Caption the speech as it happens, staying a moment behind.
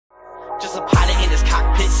Just a pilot in his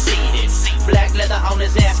cockpit seated. Black leather on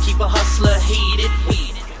his ass, keep a hustler heated.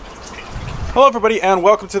 Hello everybody and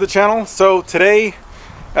welcome to the channel. So today,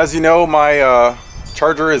 as you know, my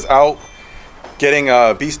Charger is out getting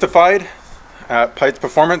beastified at Pikes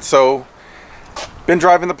Performance. So been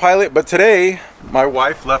driving the Pilot, but today my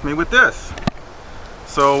wife left me with this.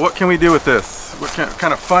 So what can we do with this? What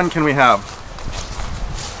kind of fun can we have?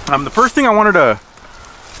 The first thing I wanted to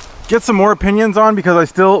get some more opinions on,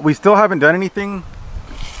 because we still haven't done anything.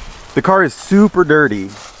 The car is super dirty,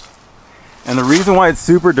 and the reason why it's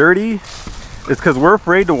super dirty is because we're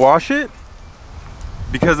afraid to wash it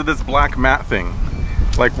because of this black matte thing.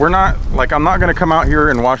 Like, I'm not gonna come out here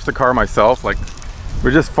and wash the car myself. Like,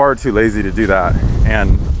 we're just far too lazy to do that,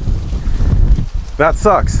 and that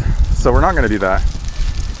sucks. So we're not gonna do that.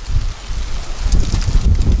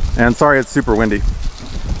 And sorry, it's super windy.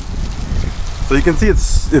 So you can see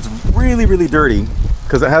it's really, really dirty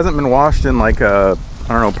because it hasn't been washed in like I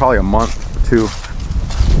don't know, probably a month or two.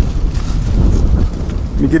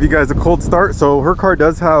 Let me give you guys a cold start. So her car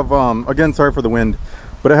does have, again, sorry for the wind,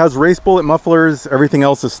 but it has race bullet mufflers. Everything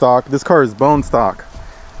else is stock. This car is bone stock.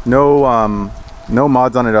 No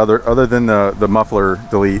mods on it other than the muffler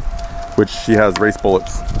delete, which she has race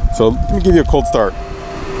bullets. So let me give you a cold start.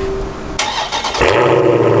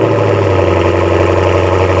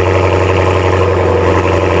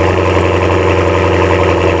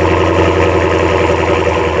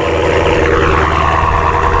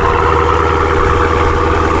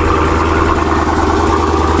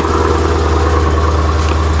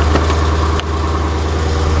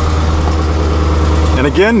 And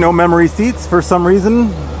again, no memory seats for some reason.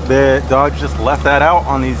 The Dodge just left that out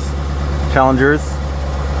on these Challengers.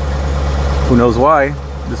 Who knows why?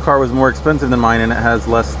 This car was more expensive than mine and it has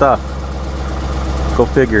less stuff. Go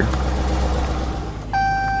figure.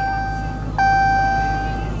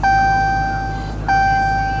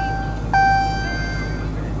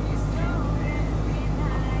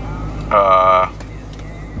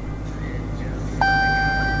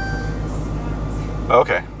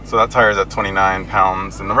 Okay. So that tire is at 29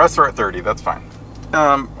 pounds and the rest are at 30. That's fine.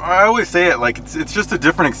 I always say it, like, it's just a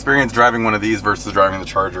different experience driving one of these versus driving the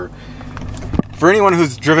Charger. For anyone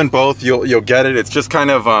who's driven both, you'll get it. It's just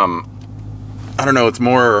kind of, I don't know, it's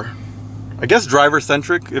more, I guess,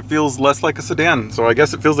 driver-centric. It feels less like a sedan, so I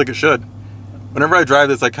guess it feels like it should. Whenever I drive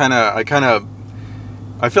this, I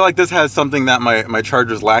feel like this has something that my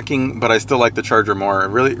Charger's lacking, but I still like the Charger more.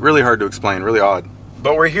 Really, really hard to explain, really odd.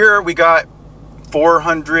 But we're here, we got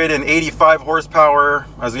 485 horsepower.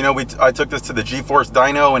 As you know, I took this to the G-Force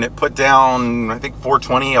dyno and it put down, I think,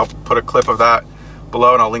 420. I'll put a clip of that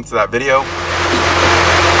below and I'll link to that video.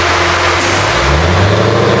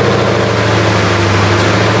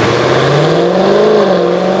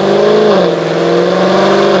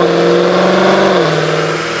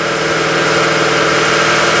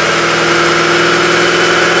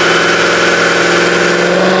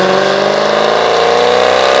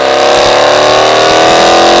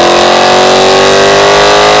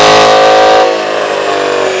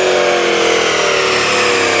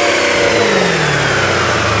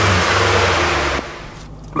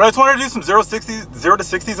 But I just wanted to do some 0 to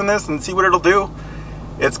 60s in this and see what it'll do.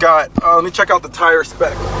 It's got, let me check out the tire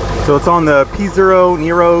spec. So it's on the P0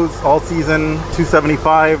 Neros all season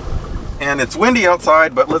 275, and it's windy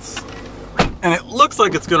outside, but and it looks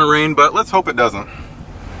like it's gonna rain, but let's hope it doesn't.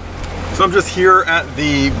 So I'm just here at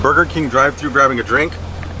the Burger King drive-thru grabbing a drink.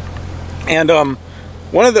 And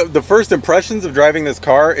one of the first impressions of driving this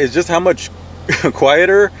car is just how much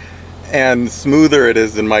quieter and smoother it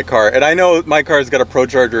is than my car. And I know my car's got a Pro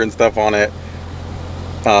Charger and stuff on it,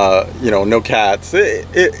 you know, no cats.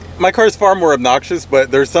 My car's far more obnoxious,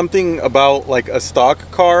 but there's something about like a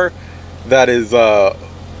stock car that is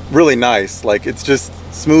really nice. Like, it's just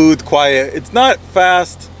smooth, quiet. It's not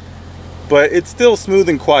fast, but it's still smooth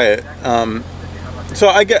and quiet. So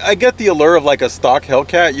I get the allure of like a stock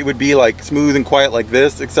Hellcat. You would be like smooth and quiet like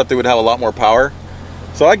this, except it would have a lot more power.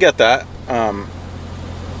 So I get that.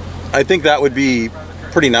 I think that would be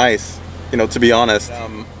pretty nice, you know, to be honest.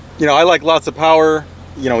 You know, I like lots of power,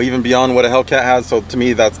 you know, even beyond what a Hellcat has. So to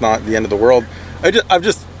me, that's not the end of the world.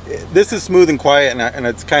 This is smooth and quiet, and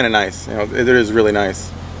it's kind of nice. You know, it is really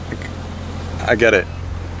nice. I get it.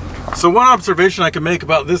 So one observation I can make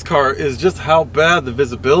about this car is just how bad the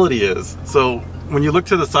visibility is. So when you look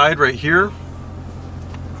to the side right here,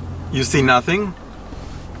 you see nothing.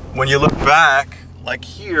 When you look back, like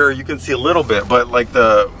here, you can see a little bit, but like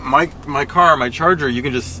my car, my Charger, you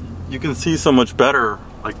can see so much better.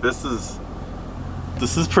 Like this is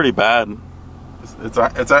pretty bad. It's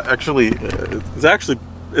actually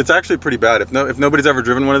it's actually pretty bad. If nobody's ever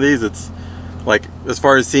driven one of these, it's like, as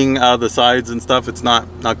far as seeing out of the sides and stuff, it's not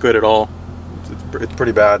good at all. It's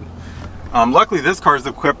pretty bad. Luckily this car is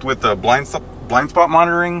equipped with the blind spot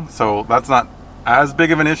monitoring, so that's not as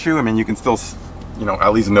big of an issue. I mean, you can still, you know,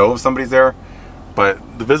 at least know if somebody's there,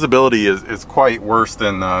 but the visibility is quite worse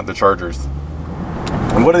than the Chargers.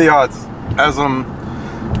 And what are the odds? As I'm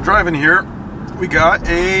driving here, we got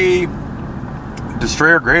a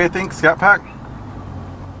Destroyer Gray, I think, Scat Pack.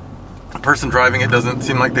 The person driving it doesn't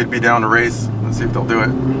seem like they'd be down to race. Let's see if they'll do it.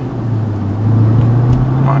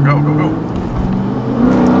 Come on, go, go, go.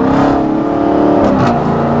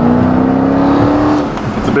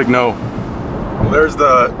 It's a big no. Well, there's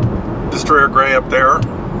the Destroyer Gray up there.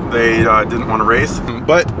 They didn't want to race.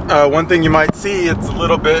 But one thing you might see, it's a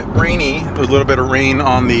little bit rainy. There's a little bit of rain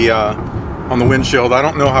on the windshield. I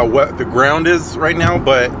don't know how wet the ground is right now,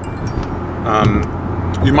 but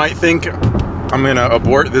you might think I'm gonna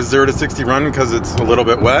abort this 0 to 60 run because it's a little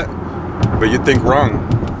bit wet, but you'd think wrong.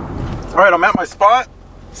 All right, I'm at my spot.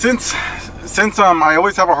 Since I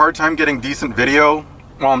always have a hard time getting decent video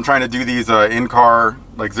while I'm trying to do these in-car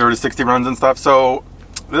like 0 to 60 runs and stuff, so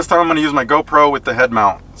this time I'm gonna use my GoPro with the head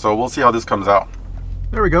mount. So we'll see how this comes out.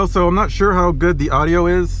 There we go. So I'm not sure how good the audio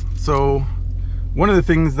is. So one of the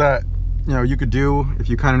things that, you know, you could do if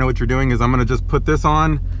you kind of know what you're doing is I'm gonna just put this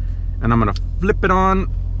on and I'm gonna flip it on,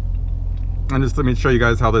 and just let me show you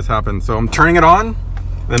guys how this happens. So I'm turning it on,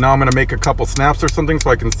 then now I'm gonna make a couple snaps or something so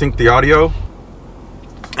I can sync the audio.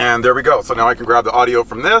 And there we go. So now I can grab the audio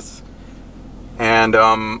from this and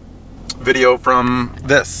video from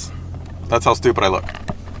this. That's how stupid I look.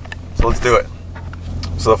 So let's do it.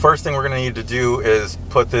 So the first thing we're gonna need to do is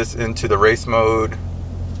put this into the race mode.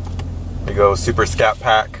 We go Super Scat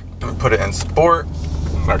Pack, and put it in Sport.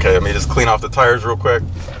 Okay, let me just clean off the tires real quick.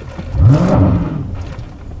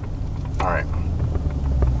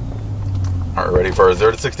 All right, ready for a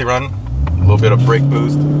 0 to 60 run. A little bit of brake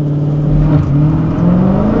boost. Spin.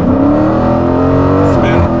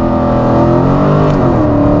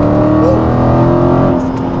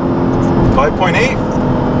 5.8.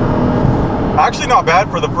 Actually not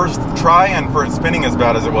bad for the first try, and for it spinning as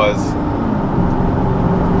bad as it was.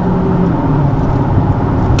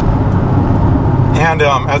 And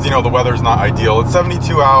as you know, the weather's not ideal. It's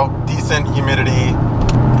 72 out, decent humidity.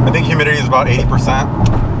 I think humidity is about 80%,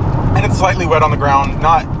 and it's slightly wet on the ground.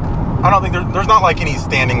 I don't think there's not like any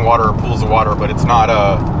standing water or pools of water, but it's not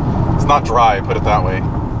dry, put it that way. All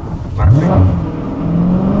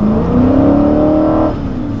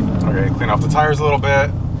right, okay, clean off the tires a little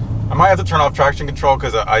bit. I might have to turn off traction control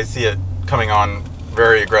because I see it coming on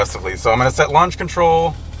very aggressively. So I'm gonna set launch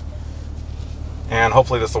control, and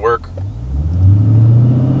hopefully this will work.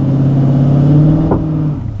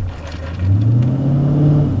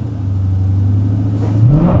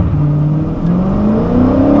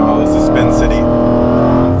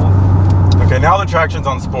 Now the traction's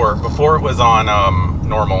on Sport. Before it was on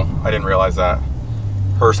normal. I didn't realize that.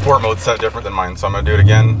 Her Sport mode's set different than mine, so I'm gonna do it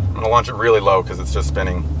again. I'm gonna launch it really low because it's just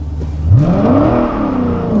spinning.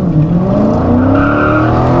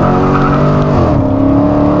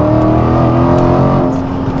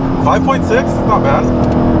 5.6, it's not bad.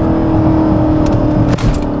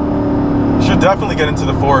 Should definitely get into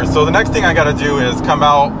the 4s. So the next thing I gotta do is come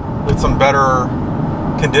out with some better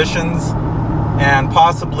conditions and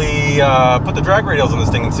possibly put the drag radials on this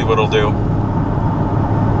thing and see what it'll do.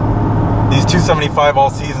 These 275 all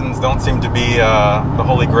seasons don't seem to be the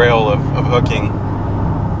holy grail of hooking.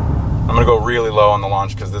 I'm gonna go really low on the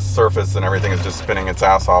launch because this surface and everything is just spinning its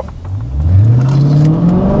ass off.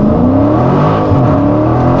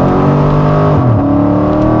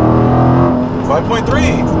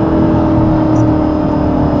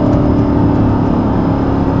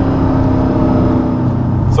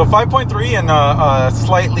 So 5.3 and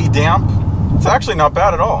slightly damp. It's actually not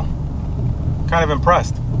bad at all. Kind of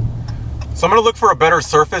impressed. So I'm gonna look for a better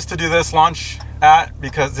surface to do this launch at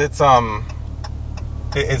because it's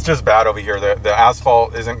just bad over here. The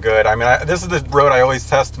asphalt isn't good. I mean, this is the road I always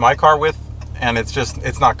test my car with, and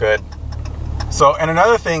it's not good. So, and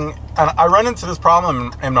another thing, and I run into this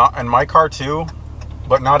problem in my car too,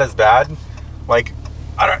 but not as bad. Like,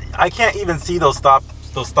 I can't even see those stop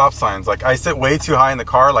signs. Like, I sit way too high in the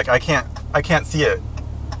car. Like, I can't see it.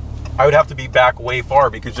 I would have to be back way far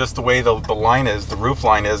because just the way the line is, the roof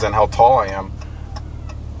line is, and how tall I am,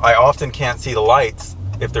 I often can't see the lights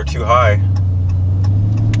if they're too high.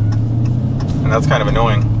 And that's kind of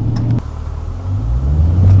annoying.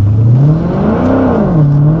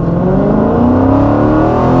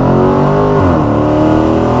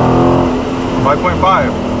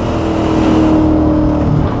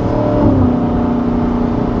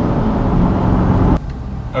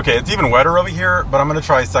 Okay, it's even wetter over here, but I'm gonna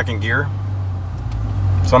try second gear.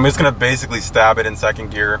 So I'm just gonna basically stab it in second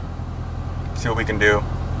gear, see what we can do.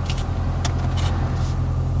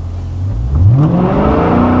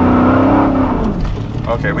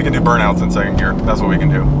 Okay, we can do burnouts in second gear. That's what we can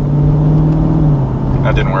do.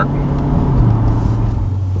 That didn't work.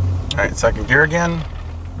 All right, second gear again.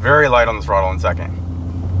 Very light on the throttle in second.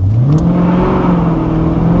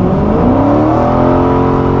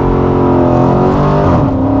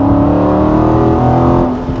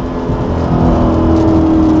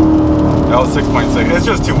 That was 6.6. It's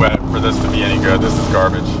just too wet for this to be any good. This is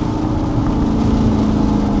garbage.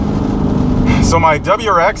 So my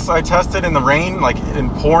WRX I tested in the rain, like in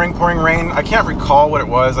pouring rain. I can't recall what it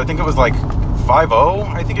was. I think it was like 5.0,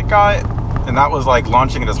 I think it got. And that was like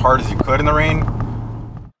launching it as hard as you could in the rain.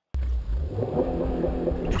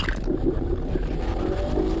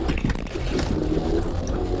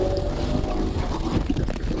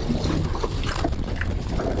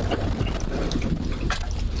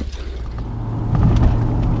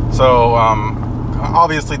 So,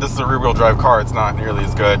 obviously this is a rear-wheel drive car. It's not nearly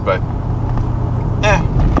as good, but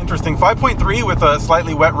interesting. 5.3 with a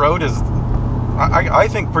slightly wet road is, I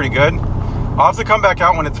think, pretty good. I'll have to come back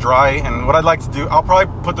out when it's dry, and what I'd like to do, I'll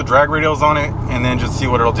probably put the drag radials on it and then just see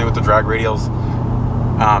what it'll do with the drag radials.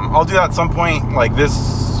 I'll do that at some point, like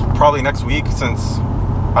this, probably next week, since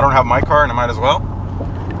I don't have my car and I might as well.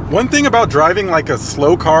 One thing about driving like a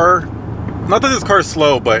slow car, not that this car is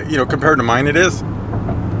slow, but you know, compared to mine it is,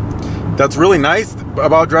 that's really nice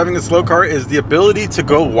about driving a slow car is the ability to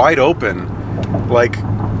go wide open. Like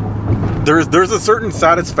there's a certain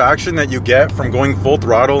satisfaction that you get from going full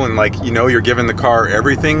throttle and, like, you know, you're giving the car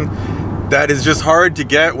everything that is just hard to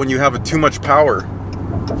get when you have too much power.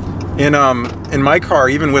 In my car,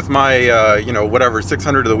 even with my you know, whatever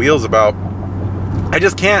 600 of the wheels about, I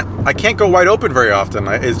can't go wide open very often.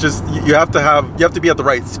 It's just, you have to be at the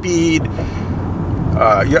right speed.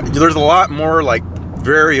 There's a lot more like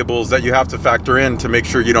variables that you have to factor in to make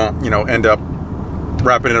sure you don't, you know, end up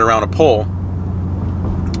wrapping it around a pole.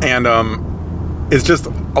 And it's just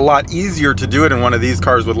a lot easier to do it in one of these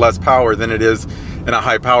cars with less power than it is in a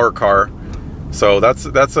high power car. So that's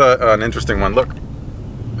an interesting one. Look,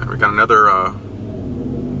 we got another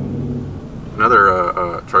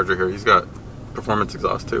Charger here. He's got performance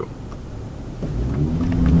exhaust too.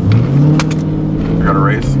 We got a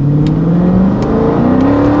race.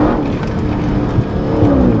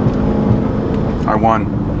 I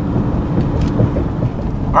won.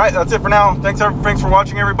 All right, that's it for now. Thanks for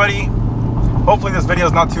watching, everybody. Hopefully this video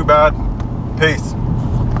is not too bad. Peace.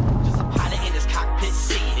 Just a pilot in his cockpit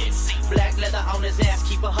seated. Black leather on his ass,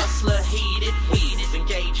 keep a hustler heated. Weeded,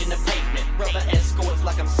 engage in the pavement. Rubber escorts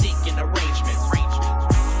like I'm seeking arrangement.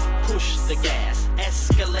 Push the gas,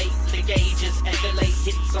 escalate the gauges, escalate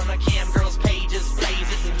hits on the cam girls' pages,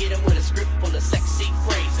 blazes, and hit 'em with a script.